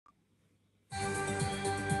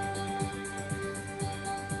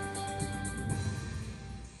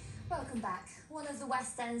of the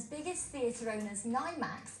West End's biggest theatre owners,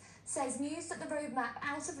 Nimax, says news that the roadmap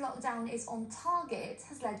out of lockdown is on target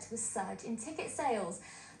has led to a surge in ticket sales.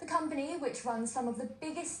 The company, which runs some of the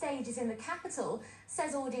biggest stages in the capital,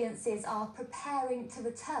 says audiences are preparing to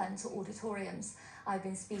return to auditoriums. I've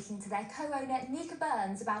been speaking to their co-owner Nica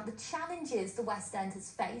Burns about the challenges the West End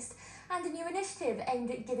has faced and a new initiative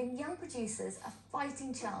aimed at giving young producers a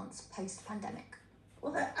fighting chance post-pandemic.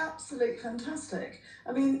 Well, they're absolutely fantastic.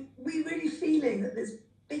 I mean, we're really feeling that there's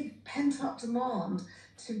big pent-up demand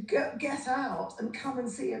to get out and come and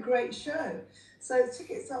see a great show. So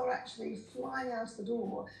tickets are actually flying out the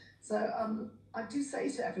door. So I do say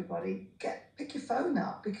to everybody, pick your phone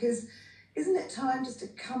up, because isn't it time just to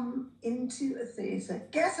come into a theatre,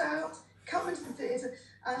 get out, come into the theatre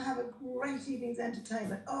and have a great evening's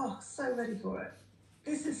entertainment. Oh, so ready for it.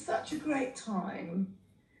 This is such a great time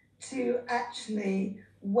to actually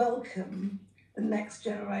welcome the next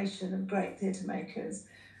generation of great theatre makers.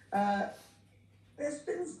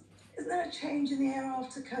 Isn't there a change in the air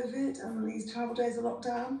after COVID and these travel days of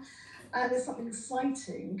lockdown? And there's something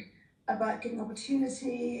exciting about giving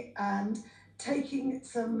opportunity and taking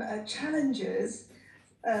some challenges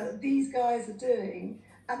that these guys are doing,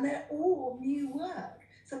 and they're all new work.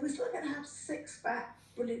 So we're still going to have six-back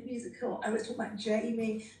brilliant musical. I was talking about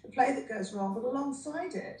Jamie, the play that goes wrong, but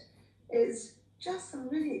alongside it is just some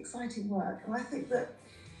really exciting work. And I think that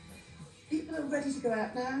people are ready to go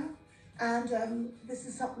out now, and this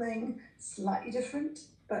is something slightly different,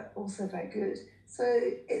 but also very good. So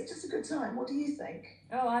it's just a good time. What do you think?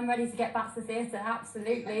 Oh, I'm ready to get back to the theatre,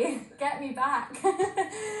 absolutely. Get me back.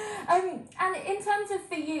 And in terms of,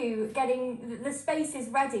 for you, getting the spaces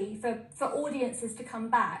ready for audiences to come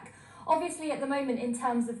back, obviously at the moment in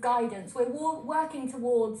terms of guidance, we're working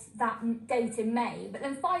towards that date in May, but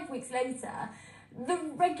then 5 weeks later, the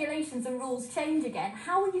regulations and rules change again.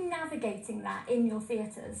 How are you navigating that in your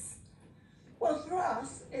theatres? Well, for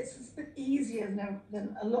us, it's a bit easier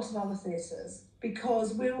than a lot of other theatres,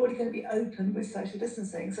 because we're already going to be open with social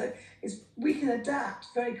distancing. So we can adapt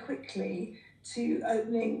very quickly to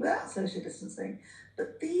opening without social distancing.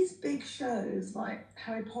 But these big shows like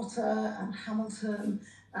Harry Potter and Hamilton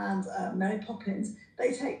and Mary Poppins,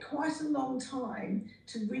 they take quite a long time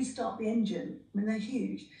to restart the engine. I mean, they're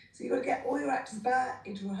huge. So you've got to get all your actors back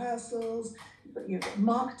into rehearsals, you've got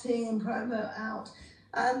marketing and promo out.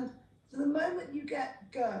 And so the moment you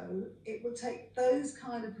get go, it will take those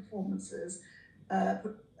kind of performances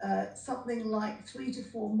something like 3 to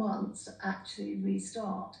 4 months to actually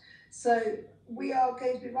restart. So we are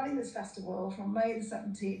going to be running this festival from May the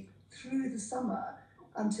 17th through the summer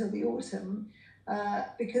until the autumn,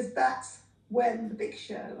 because that's when the big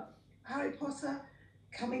show, Harry Potter,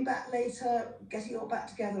 coming back later, getting it all back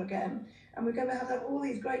together again, and we're going to have all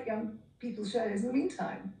these great young people shows in the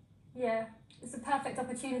meantime. Yeah, it's a perfect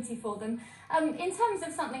opportunity for them. In terms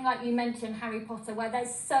of something like you mentioned, Harry Potter, where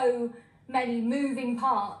there's so many moving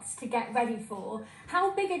parts to get ready for,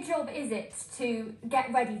 how big a job is it to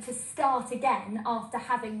get ready to start again after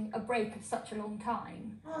having a break of such a long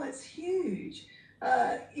time? Oh, it's huge.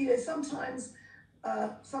 Sometimes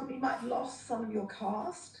you might have lost some of your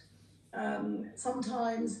cast.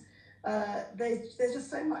 Sometimes there's just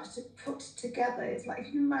so much to put together. It's like,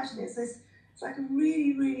 if you imagine it's like a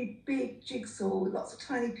really, really big jigsaw with lots of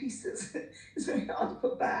tiny pieces. It's very hard to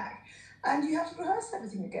put back. And you have to rehearse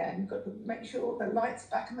everything again. You've got to make sure the light's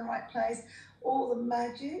back in the right place, all the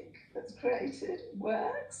magic that's created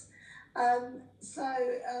works. It's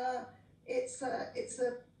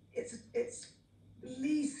at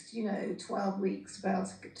least 12 weeks to be able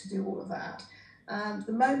to do all of that. And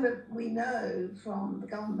the moment we know from the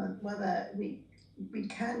government whether we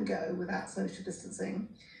can go without social distancing,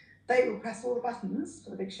 they will press all the buttons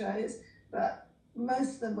for the big shows, but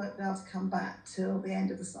most of them won't be able to come back till the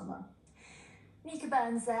end of the summer. Nica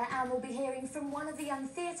Burns there, and we'll be hearing from one of the young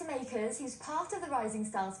theatre makers who's part of the Rising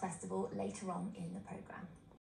Stars Festival later on in the programme.